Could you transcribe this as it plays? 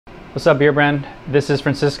What's up, Beardbrand? This is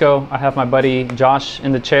Francisco. I have my buddy Josh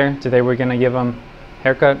in the chair. Today we're gonna give him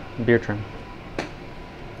haircut and beard trim.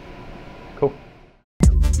 Cool.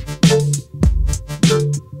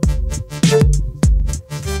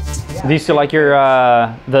 Yeah. Do you still like your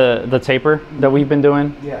the taper that we've been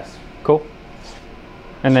doing? Yes. Cool.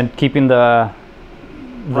 And then keeping the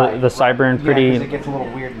sideburn pretty. Yeah, 'cause it gets a little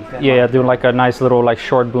weird and thin. Yeah, doing like a nice little like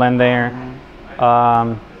short blend there.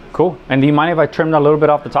 Mm-hmm. Cool. And do you mind if I trimmed a little bit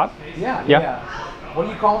off the top? Yeah. What do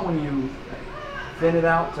you call it when you thin it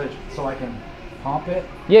out so I can pump it?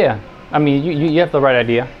 Yeah. I mean, you have the right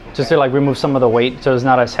idea. Okay. Just to like remove some of the weight so it's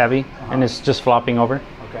not as heavy and it's just flopping over.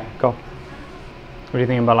 Okay. Cool. What do you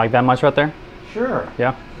think about like that much right there? Sure.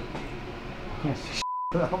 Yeah. I can't see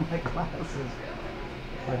without my glasses.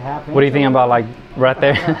 What do you think about like right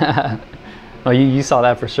there? Oh, you saw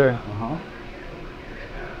that for sure. Uh-huh.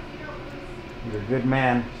 He's a good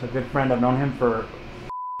man. He's a good friend. I've known him for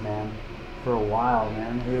a while,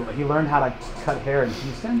 man. He learned how to cut hair in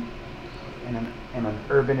Houston in an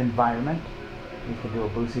urban environment. He could do a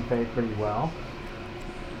boosie fade pretty well.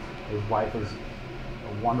 His wife is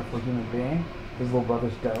a wonderful human being. His little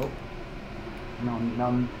brother's dope.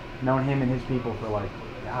 Known him and his people for like,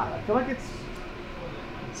 God, I feel like it's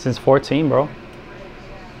since 14, bro.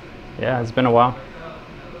 Yeah, it's been a while.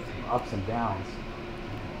 Ups and downs.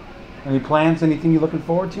 Any plans? Anything you looking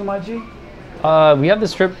forward to, my G? We have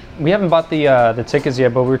this trip. We haven't bought the tickets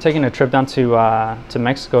yet, but we're taking a trip down to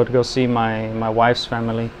Mexico to go see my wife's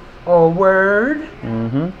family. Oh, word.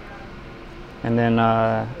 Mm-hmm. And then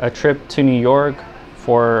a trip to New York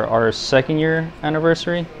for our 2nd year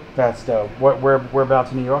anniversary. That's dope.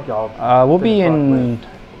 Whereabouts in New York, y'all? We'll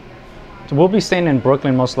be staying in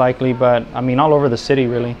Brooklyn most likely, but I mean all over the city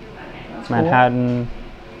really. That's Manhattan.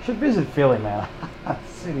 Cool. Should visit Philly, man. The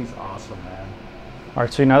city's awesome, man. All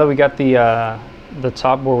right, so now that we got the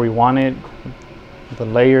top where we want it, the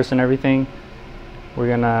layers and everything, we're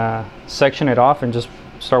gonna section it off and just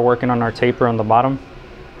start working on our taper on the bottom.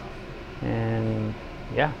 And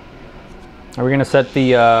yeah, and we're gonna set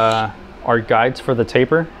the our guides for the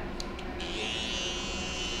taper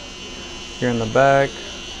here in the back.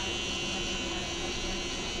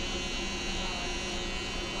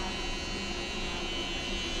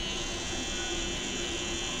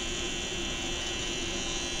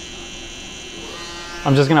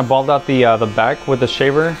 I'm just gonna bald out the back with the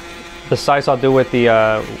shaver. The sides I'll do with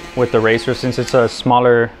the razor since it's a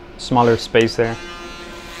smaller space there.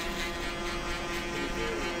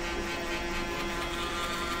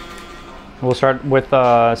 We'll start with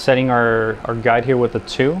setting our guide here with the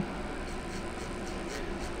 2.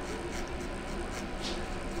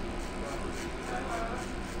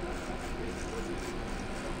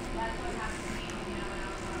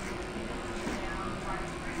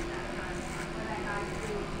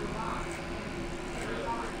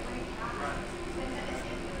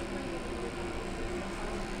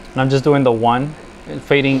 And I'm just doing the 1,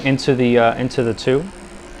 fading into the 2.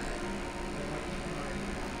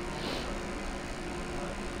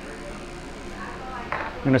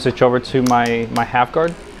 I'm gonna switch over to my half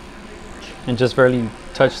guard and just barely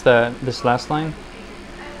touch this last line.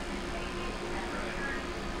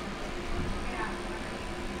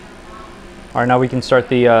 All right, now we can start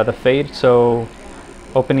the fade. So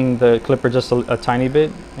opening the clipper just a tiny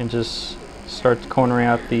bit and just start cornering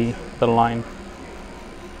out the line.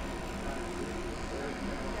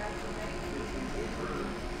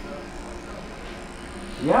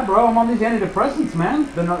 Yeah, bro, I'm on these antidepressants, man.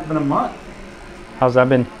 It's been a month. How's that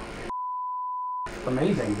been?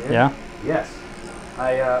 Amazing, dude. Yeah? Yes.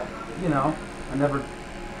 I never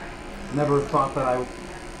thought that I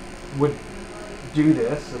would do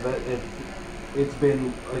this, but it's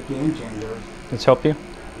been a game changer. It's helped you?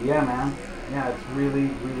 Yeah, man. Yeah, it's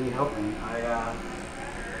really, really helped me.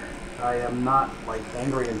 I am not like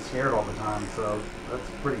angry and scared all the time, so that's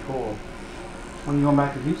pretty cool. When are you going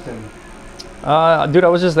back to Houston? Dude, I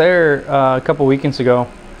was just there a couple weekends ago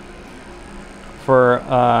for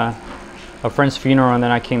a friend's funeral, and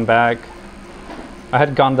then I came back. I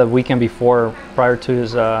had gone the weekend before, prior to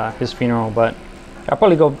his funeral, but I'll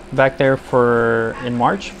probably go back there in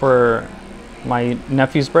March for my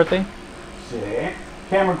nephew's birthday. Sick.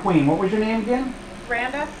 Camera Queen, what was your name again?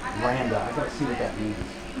 Randa. Randa. I gotta see what that means.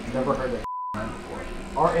 Never heard that name before.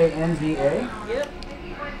 R-A-N-D-A? Yep.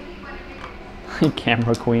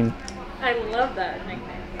 Camera Queen. I love that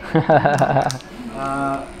nickname.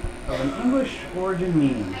 Of an English origin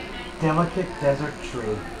meaning, delicate desert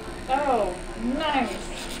tree. Oh, nice.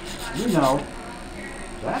 You know,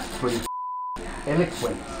 that's pretty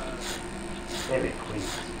eloquent. Eloquent.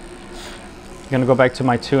 Gonna go back to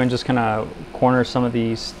my 2 and just kind of corner some of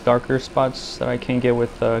these darker spots that I can't get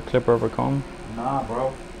with clipper over comb. Nah,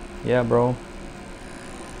 bro. Yeah, bro.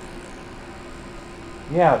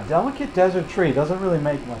 Yeah, delicate desert tree doesn't really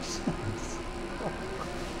make much sense.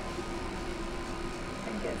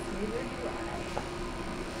 I guess neither do I.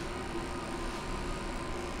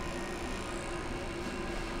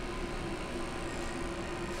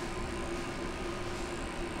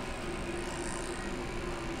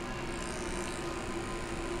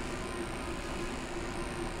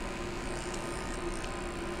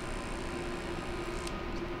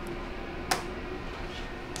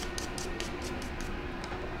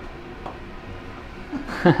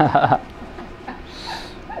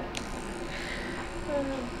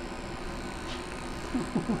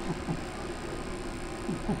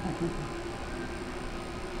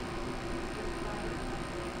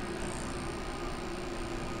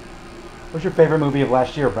 What's your favorite movie of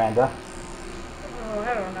last year, Branda? Oh,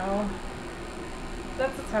 I don't know.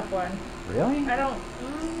 That's a tough one. Really? I don't.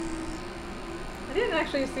 I didn't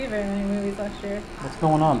actually see very many movies last year. What's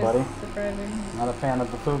going on, Which is buddy? surprising. Not a fan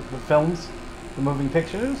of the films, the moving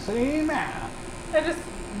pictures? See, man. I just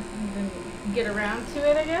didn't get around to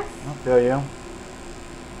it, I guess. I feel you.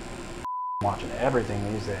 Watching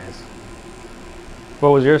everything these days. What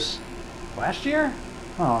was yours? Last year?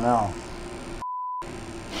 Oh no.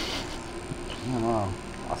 I don't know.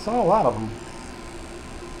 I saw a lot of them.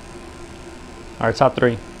 All right, top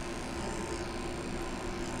 3.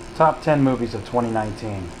 Top 10 movies of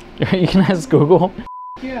 2019. You can ask Google.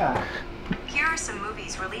 Yeah. Here are some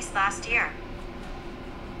movies released last year.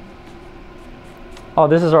 Oh,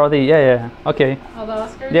 this is already, yeah. Okay. All the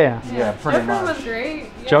Oscars? Yeah. Yeah, pretty Joker much. was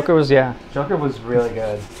great. Yeah. Joker was, yeah. Joker was really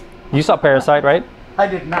good. You saw Parasite, right? I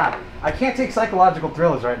did not. I can't take psychological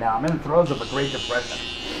thrillers right now. I'm in the throes of a Great Depression.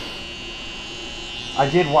 I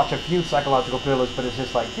did watch a few psychological thrillers, but it's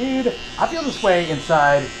just like, dude, I feel this way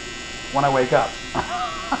inside when I wake up.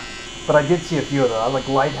 But I did see a few of them. Like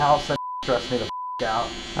Lighthouse, that stressed me the out.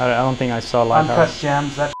 I don't think I saw Uncut Lighthouse.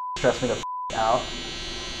 Gems, that stressed me the out.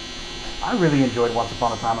 I really enjoyed Once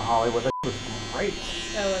Upon a Time in Hollywood. That was great.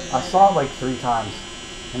 That was I nice. saw it like 3 times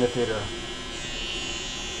in the theater.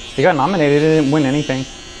 He got nominated. He didn't win anything.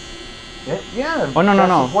 Yeah. Oh, no.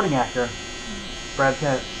 Best supporting actor. Brad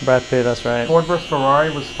Pitt. Brad Pitt, that's right. Ford vs.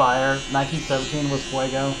 Ferrari was fire. 1917 was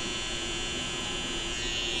fuego.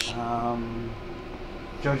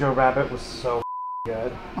 Jojo Rabbit was so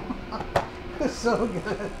good. It was so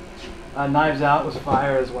good. Knives Out was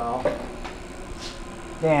fire as well.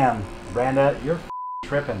 Damn, Branda, you're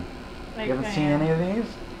tripping. Like, You haven't I seen am. any of these?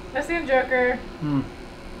 I've seen Joker. Hmm.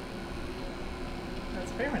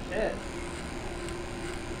 That's pretty much it.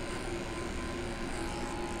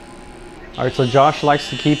 All right, so Josh likes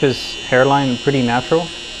to keep his hairline pretty natural.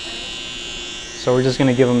 So we're just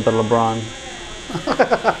gonna give him the LeBron.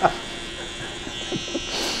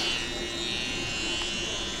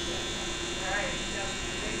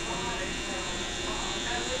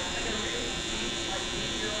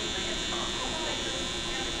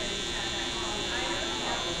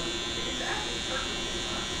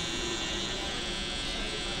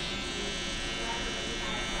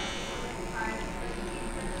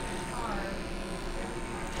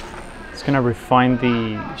 It's gonna refine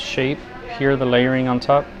the shape here, the layering on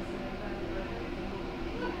top.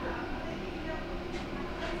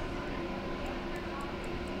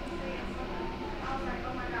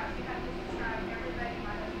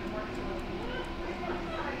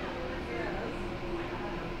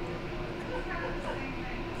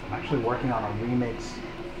 I'm actually working on a remix,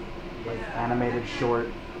 like animated short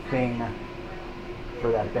thing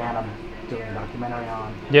for that band I'm doing a documentary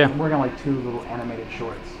on. Yeah. I'm working on like 2 little animated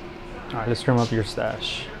shorts. All right, let's trim up your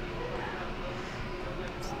stash.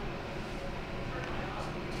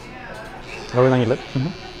 Lower down your lip.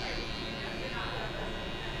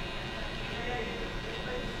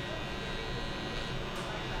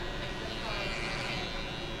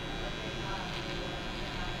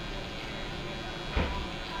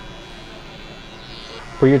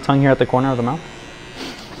 Put your tongue here at the corner of the mouth.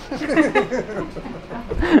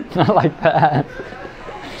 Not like that.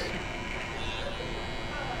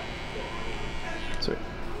 Sweet.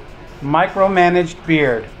 Micromanaged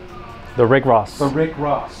beard. The Rick Ross. The Rick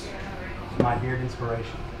Ross. My beard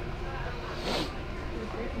inspiration.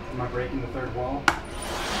 Am I breaking the 3rd wall?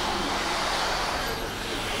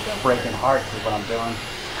 Breaking hearts is what I'm doing.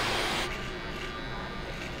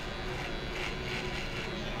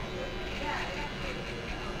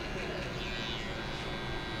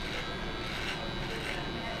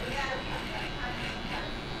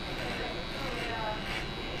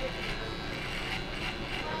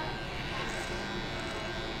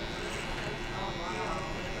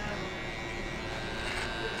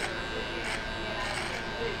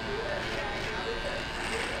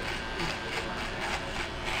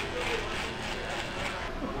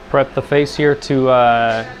 prep the face here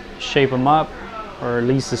to shape him up, or at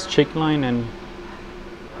least his cheek line and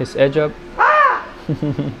his edge up.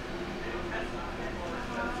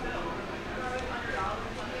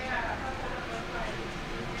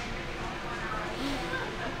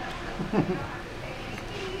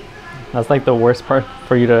 That's like the worst part,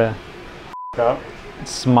 for you to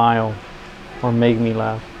smile or make me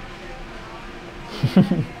laugh.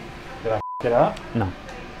 Did I it up? No.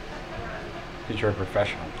 Because you're a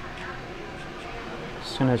professional.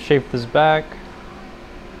 Just gonna shape this back,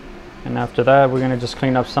 and after that we're gonna just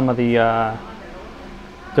clean up some of the do a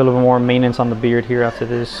little bit more maintenance on the beard here after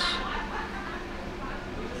this.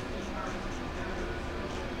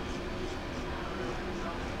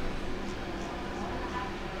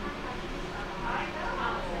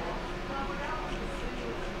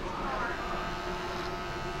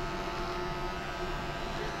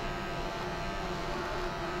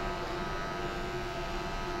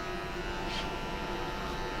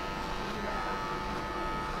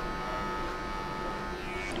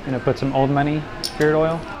 Gonna put some Old Money beard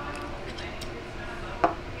oil.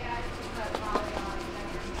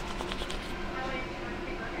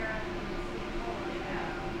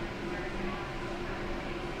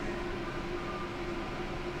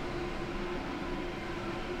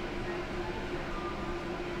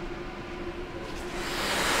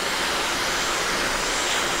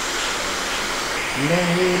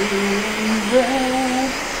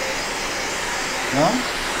 No?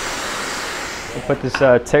 We'll put this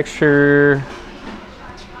texturizing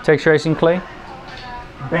clay.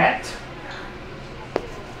 Bet.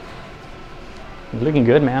 Looking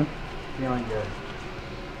good, man. Feeling good.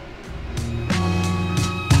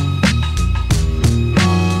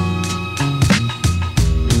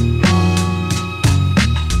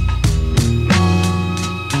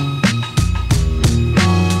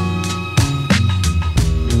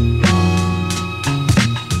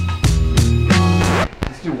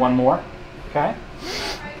 Let's do one more. Okay?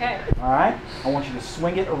 Okay. All right? I want you to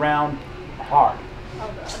swing it around hard.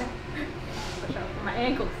 Oh god. Watch out for my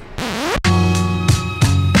ankles.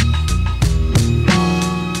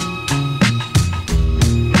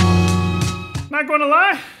 Not gonna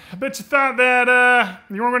lie, I bet you thought that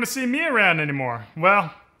you weren't gonna see me around anymore.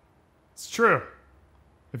 Well, it's true.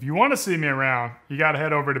 If you want to see me around, you gotta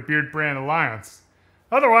head over to Beardbrand Alliance.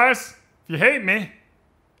 Otherwise, if you hate me,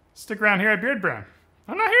 stick around here at Beardbrand.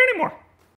 I'm not here anymore.